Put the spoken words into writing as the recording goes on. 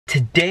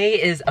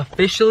Today is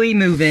officially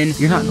moving.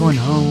 You're not going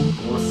home.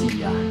 We'll see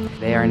ya.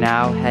 They are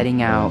now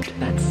heading out.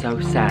 That's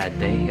so sad.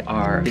 They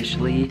are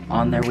officially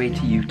on their way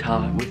to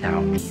Utah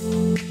without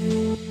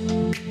me.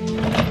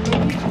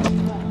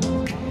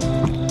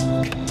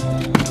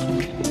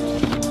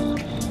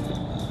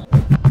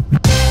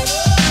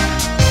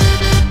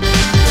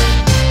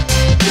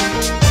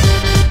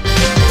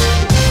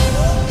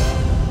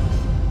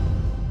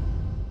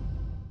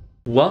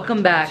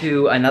 Welcome back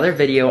to another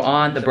video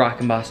on the Brock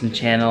and Boston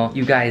channel.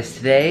 You guys,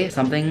 today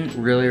something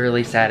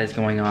really sad is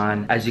going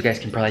on. As you guys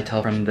can probably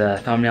tell from the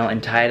thumbnail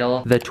and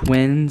title, the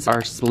twins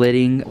are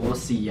splitting. We'll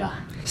see ya.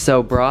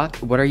 So Brock,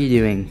 what are you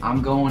doing?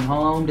 I'm going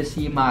home to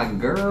see my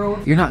girl.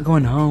 You're not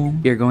going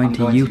home. You're going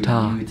to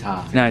Utah.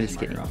 Utah. No, I'm just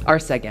kidding. Our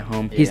second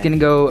home. Yeah. He's gonna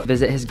go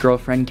visit his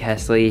girlfriend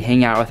Kesley,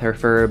 hang out with her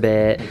for a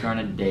bit. Take her on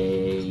a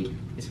date.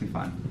 It's gonna be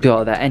fun. Do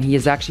all that, and he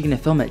is actually gonna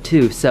film it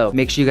too, so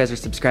make sure you guys are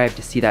subscribed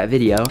to see that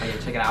video. Okay,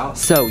 check it out.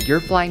 So you're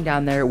flying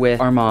down there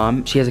with our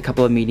mom. She has a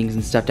couple of meetings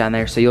and stuff down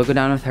there, so you'll go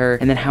down with her.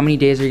 And then how many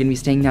days are you gonna be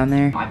staying down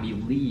there? I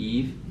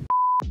believe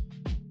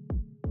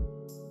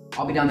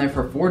I'll be down there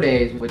for 4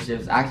 days, which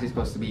is actually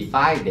supposed to be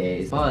 5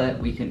 days, but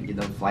we couldn't get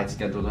the flight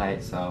scheduled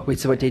right, so. Wait,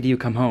 so what day do you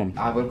come home?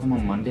 I would come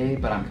on Monday,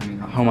 but I'm coming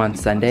home on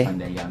Sunday?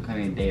 Sunday, yeah, I'm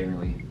coming a day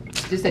early.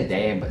 Just a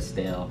day, but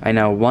still. I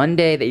know, one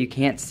day that you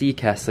can't see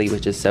Kesley,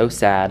 which is so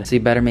sad, so you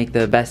better make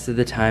the best of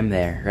the time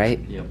there, right?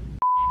 Yep.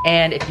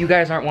 And if you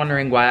guys aren't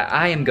wondering why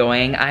I am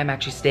going, I'm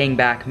actually staying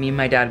back. Me and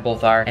my dad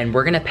both are. And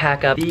we're gonna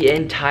pack up the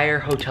entire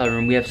hotel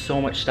room. We have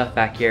so much stuff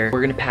back here.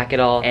 We're gonna pack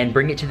it all and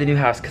bring it to the new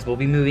house because we'll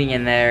be moving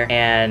in there.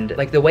 And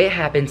like the way it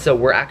happened, so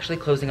we're actually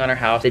closing on our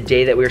house the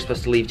day that we were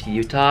supposed to leave to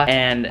Utah.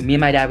 And me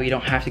and my dad, we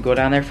don't have to go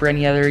down there for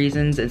any other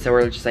reasons. And so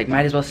we're just like,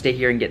 might as well stay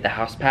here and get the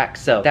house packed.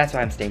 So that's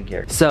why I'm staying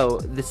here.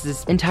 So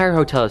this entire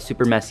hotel is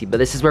super messy, but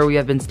this is where we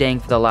have been staying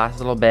for the last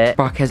little bit.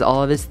 Brock has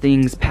all of his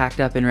things packed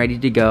up and ready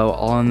to go,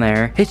 all in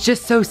there. It's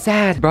just so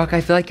sad. Brock,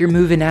 I feel like you're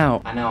moving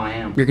out. I know, I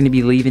am. You're gonna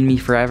be leaving me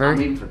forever? I'm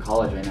leaving for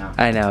college right now.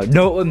 I know.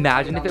 No,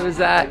 imagine if it was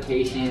that.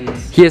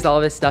 Vacations. He has all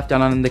of his stuff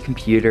done on the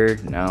computer.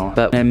 No,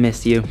 but I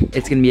miss you.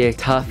 It's gonna be a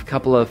tough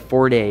couple of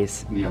 4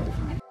 days. Yeah, we'll be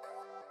fine.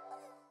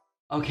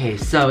 Okay,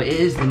 so it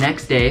is the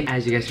next day,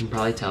 as you guys can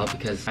probably tell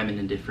because I'm in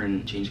a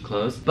different change of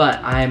clothes. But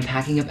I'm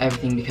packing up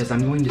everything because I'm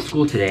going to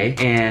school today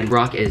and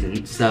Brock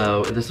isn't.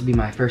 So this will be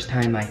my first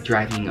time like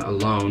driving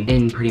alone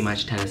in pretty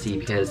much Tennessee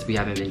because we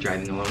haven't been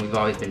driving alone. We've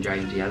always been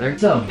driving together.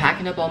 So I'm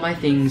packing up all my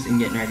things and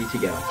getting ready to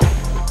go.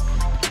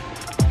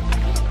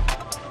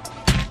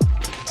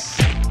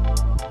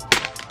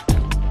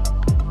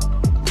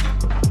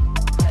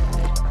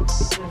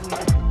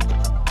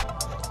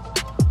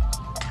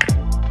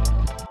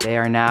 They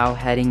are now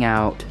heading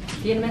out.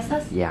 You gonna miss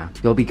us? Yeah.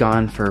 You'll be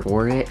gone for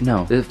 4 days?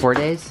 No, 4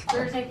 days?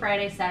 Thursday,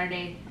 Friday,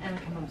 Saturday, and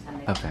we come home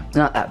Sunday. Okay.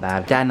 Not that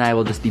bad. Dad and I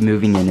will just be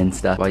moving in and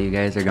stuff while you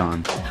guys are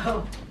gone.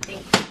 Oh,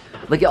 thanks.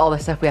 Look at all the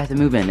stuff we have to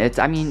move in.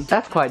 I mean,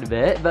 that's quite a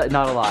bit, but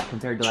not a lot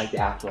compared to like the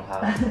actual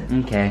house.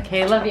 Okay.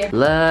 Okay, love you.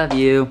 Love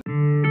you.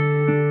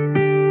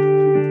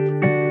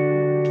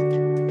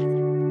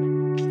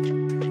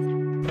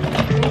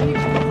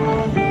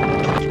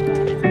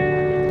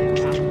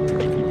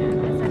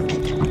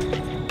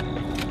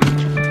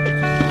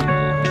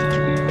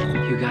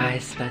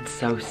 That's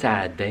so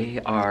sad. They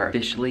are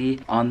officially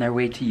on their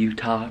way to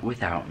Utah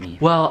without me.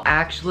 Well,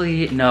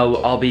 actually, no,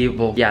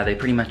 well, yeah, they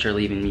pretty much are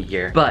leaving me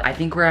here. But I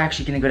think we're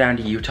actually gonna go down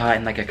to Utah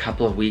in like a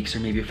couple of weeks or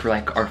maybe for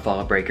like our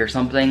fall break or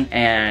something.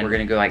 And we're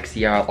gonna go like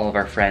see all of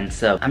our friends.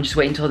 So I'm just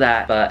waiting until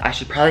that, but I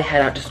should probably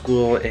head out to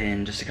school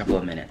in just a couple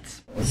of minutes.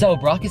 So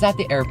Brock is at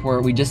the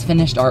airport. We just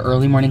finished our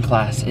early morning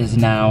class. It is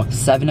now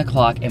 7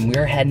 o'clock and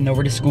we're heading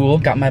over to school.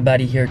 Got my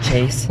buddy here,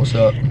 Chase. What's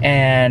up?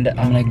 And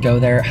I'm gonna go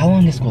there. How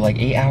long is school? Like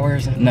 8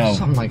 hours? No.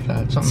 Something like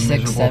that. Something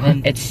 6, miserable.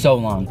 7. It's so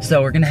long.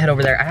 So we're gonna head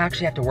over there. I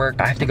actually have to work.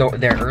 I have to go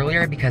there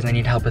earlier because I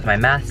need help with my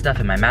math stuff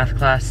in my math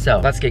class.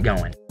 So let's get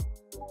going.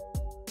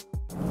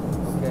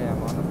 Okay,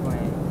 I'm on the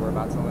plane. We're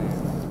about to land.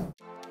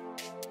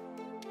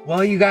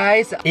 Well, you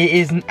guys, it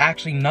is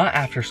actually not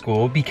after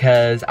school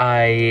because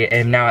I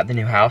am now at the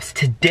new house.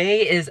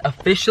 Today is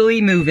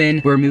officially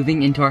moving. We're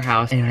moving into our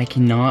house and I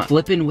cannot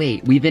flip and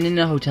wait. We've been in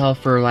a hotel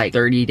for like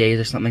 30 days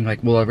or something,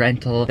 like well, a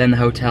rental, then the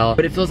hotel,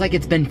 but it feels like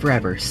it's been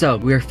forever. So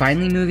we're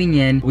finally moving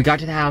in. We got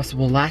to the house.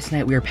 Well, last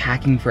night we were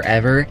packing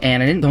forever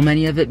and I didn't film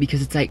any of it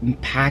because it's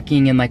like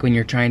packing and like when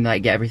you're trying to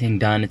like get everything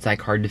done, it's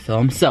like hard to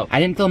film. So I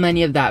didn't film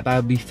any of that, but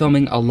I'll be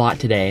filming a lot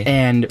today.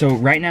 And so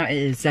right now it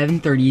is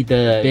 7:30.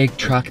 The big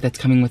truck that's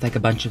coming with like a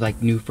bunch of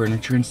like new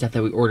furniture and stuff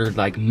that we ordered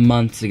like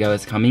months ago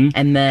is coming.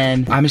 And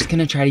then I'm just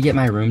gonna try to get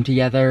my room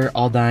together,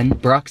 all done.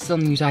 Brock's still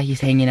in Utah. He's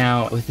hanging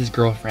out with his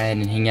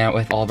girlfriend and hanging out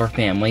with all of our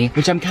family,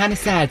 which I'm kind of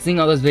sad seeing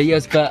all those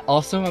videos, but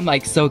also I'm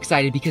like so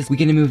excited because we're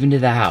gonna move into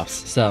the house.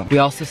 So we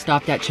also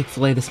stopped at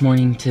Chick-fil-A this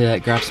morning to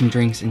grab some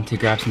drinks and to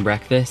grab some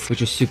breakfast, which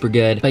was super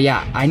good. But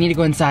yeah, I need to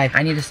go inside.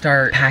 I need to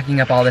start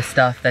packing up all this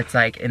stuff that's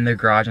like in the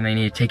garage and I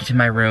need to take it to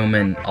my room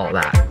and all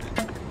that.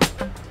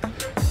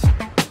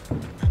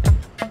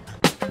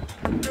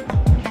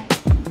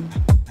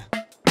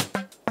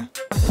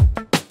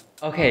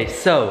 Okay, Okay,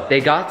 so they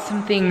got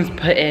some things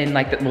put in,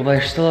 like, well,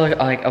 there's still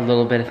like a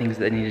little bit of things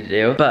that they need to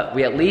do, but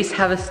we at least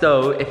have a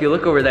stove. If you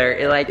look over there,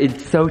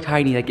 it's so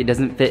tiny, like it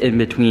doesn't fit in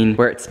between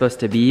where it's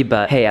supposed to be,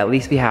 but hey, at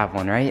least we have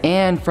one, right?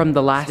 And from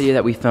the last video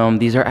that we filmed,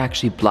 these are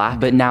actually black,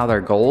 but now they're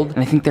gold, and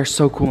I think they're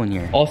so cool in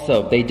here.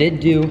 Also, they did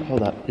do,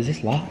 hold up, is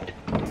this locked?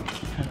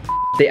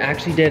 They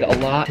actually did a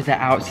lot to the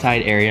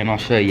outside area, and I'll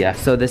show you.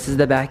 So this is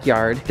the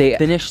backyard. They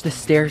finished the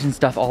stairs and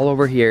stuff all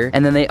over here,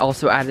 and then they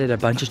also added a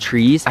bunch of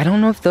trees. I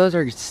don't know if those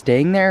are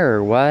staying there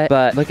or what,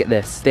 but look at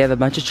this. They have a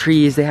bunch of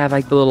trees. They have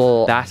like the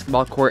little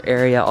basketball court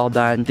area all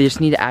done. They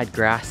just need to add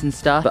grass and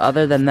stuff, but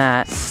other than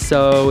that,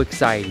 so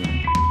exciting.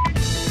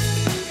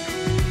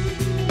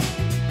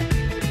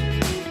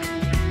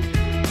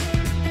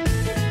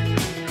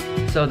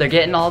 So they're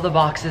getting all the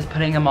boxes,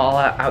 putting them all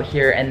out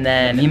here, and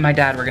then me and my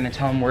dad were gonna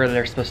tell them where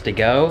they're supposed to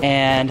go.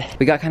 And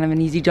we got kind of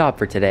an easy job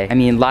for today. I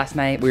mean, last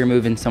night we were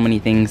moving so many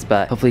things,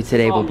 but hopefully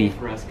today will be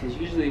for us, because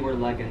usually we're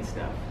lugging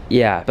stuff.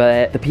 Yeah,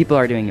 but the people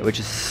are doing it, which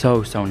is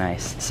so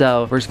nice.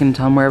 So we're just gonna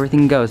tell them where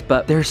everything goes,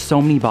 but there's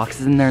so many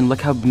boxes in there, and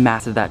look how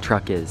massive that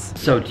truck is.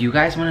 So do you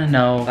guys wanna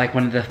know, like,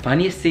 one of the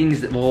funniest things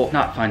that, well,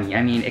 not funny,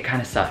 I mean, it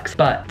kinda sucks,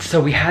 but so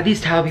we had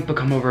these tile people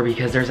come over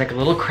because there's like a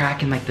little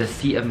crack in like the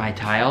seat of my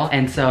tile,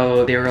 and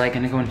so they were like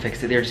gonna go and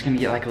fix it. They're just gonna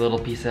get like a little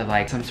piece of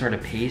like some sort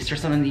of paste or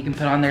something that you can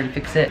put on there to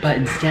fix it, but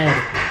instead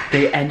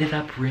they ended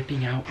up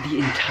ripping out the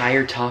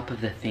entire top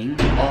of the thing.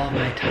 All of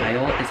my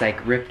tile is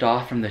like ripped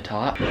off from the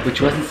top,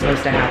 which wasn't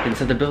supposed to happen.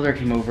 So the builder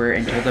came over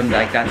and told them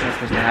like that's not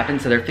supposed to happen,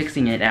 so they're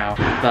fixing it now,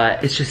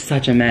 but it's just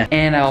such a mess.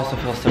 And I also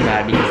feel so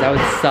bad because that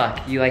would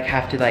suck. You like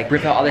have to like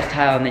rip out all this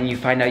tile and then you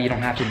find out you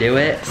don't have to do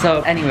it.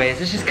 So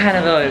anyways, it's just kind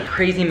of a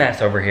crazy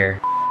mess over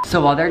here. So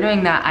while they're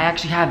doing that, I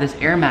actually have this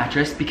air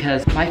mattress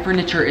because my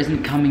furniture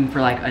isn't coming for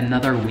like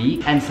another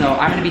week. And so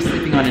I'm gonna be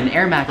sleeping on an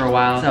air mat for a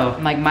while. So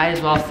I'm like, might as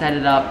well set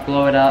it up,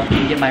 blow it up,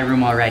 and get my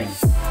room all ready.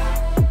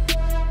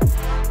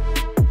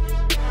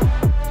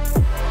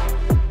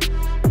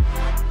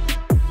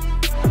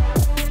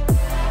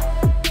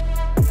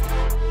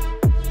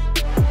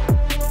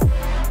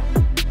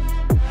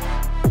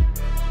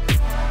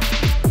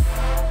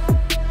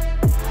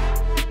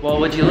 Well,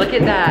 would you look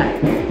at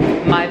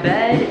that? My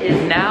bed is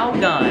now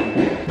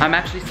done. I'm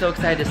actually so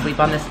excited to sleep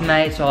on this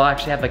tonight, so I'll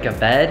actually have like a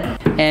bed.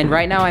 And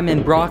right now I'm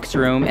in Brock's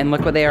room, and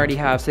look what they already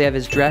have. So they have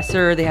his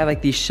dresser, they have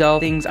like these shelf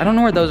things. I don't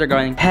know where those are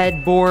going.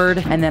 Headboard,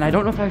 and then I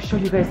don't know if I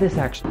showed you guys this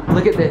actually.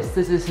 Look at this,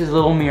 this is his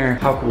little mirror.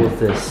 How cool is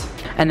this?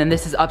 And then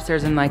this is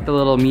upstairs in like the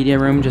little media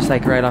room, just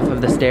like right off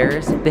of the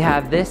stairs. They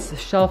have this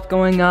shelf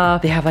going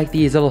up. They have like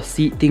these little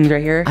seat things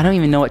right here. I don't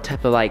even know what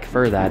type of like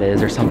fur that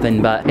is or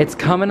something, but it's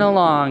coming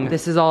along.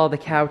 This is all the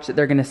couch that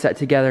they're gonna set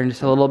together in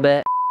just a little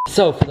bit.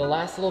 So for the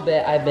last little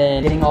bit, I've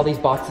been getting all these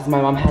boxes.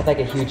 My mom had like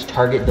a huge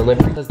Target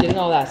delivery. So I was getting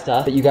all that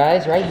stuff. But you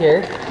guys, right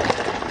here,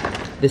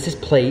 this is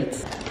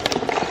plates.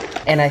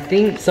 And I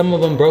think some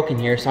of them broke in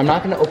here, so I'm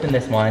not gonna open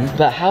this one.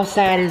 But how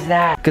sad is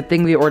that? Good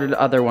thing we ordered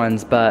other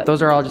ones, but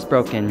those are all just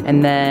broken.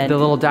 And then the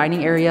little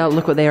dining area,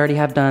 look what they already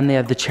have done. They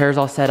have the chairs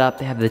all set up.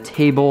 They have the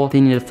table.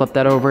 They need to flip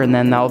that over and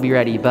then that will be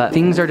ready. But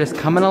things are just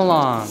coming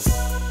along.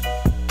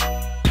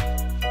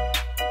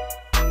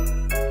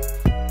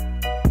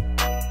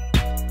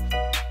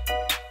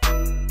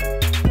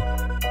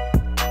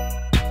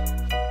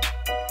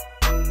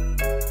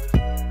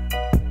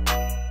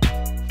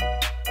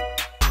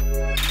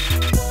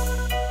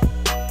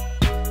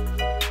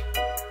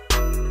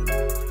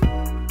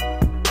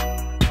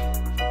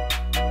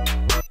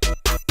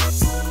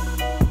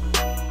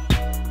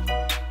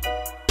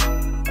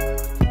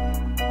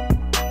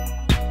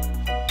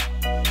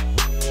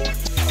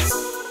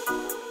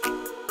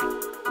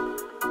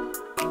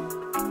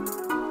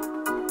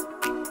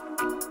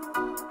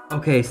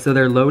 Okay, so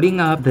they're loading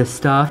up the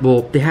stuff.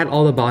 Well, they had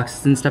all the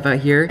boxes and stuff out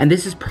here. And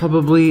this is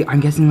probably, I'm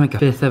guessing like a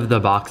fifth of the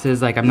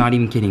boxes. Like, I'm not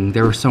even kidding.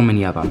 There were so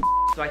many of them.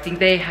 So I think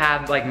they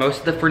have like most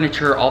of the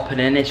furniture all put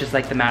in. It's just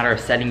like the matter of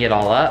setting it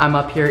all up. I'm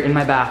up here in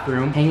my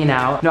bathroom, hanging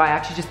out. No, I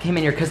actually just came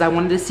in here because I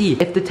wanted to see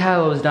if the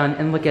tile was done,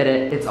 and look at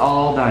it, it's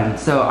all done.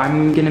 So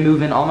I'm gonna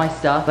move in all my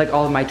stuff, like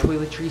all of my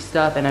toiletry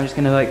stuff, and I'm just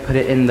gonna like put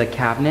it in the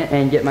cabinet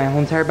and get my whole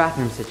entire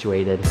bathroom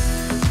situated.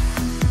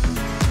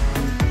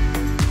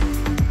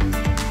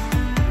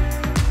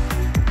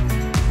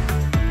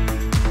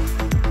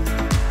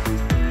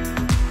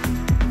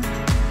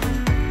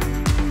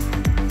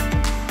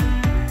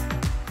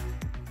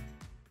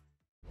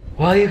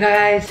 Well, you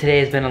guys, today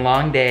has been a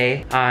long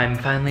day. I'm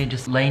finally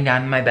just laying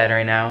down in my bed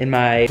right now in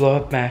my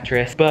blow-up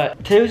mattress.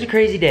 But today was a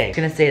crazy day. I'm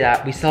gonna say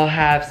that. We still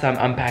have some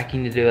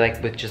unpacking to do,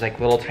 like with just like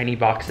little tiny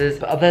boxes.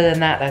 But other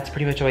than that, that's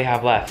pretty much all we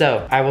have left.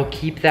 So I will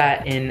keep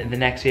that in the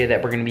next video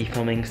that we're gonna be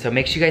filming. So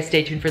make sure you guys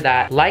stay tuned for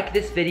that. Like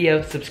this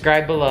video,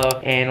 subscribe below,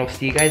 and we'll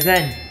see you guys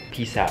then.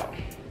 Peace out.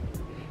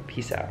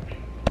 Peace out.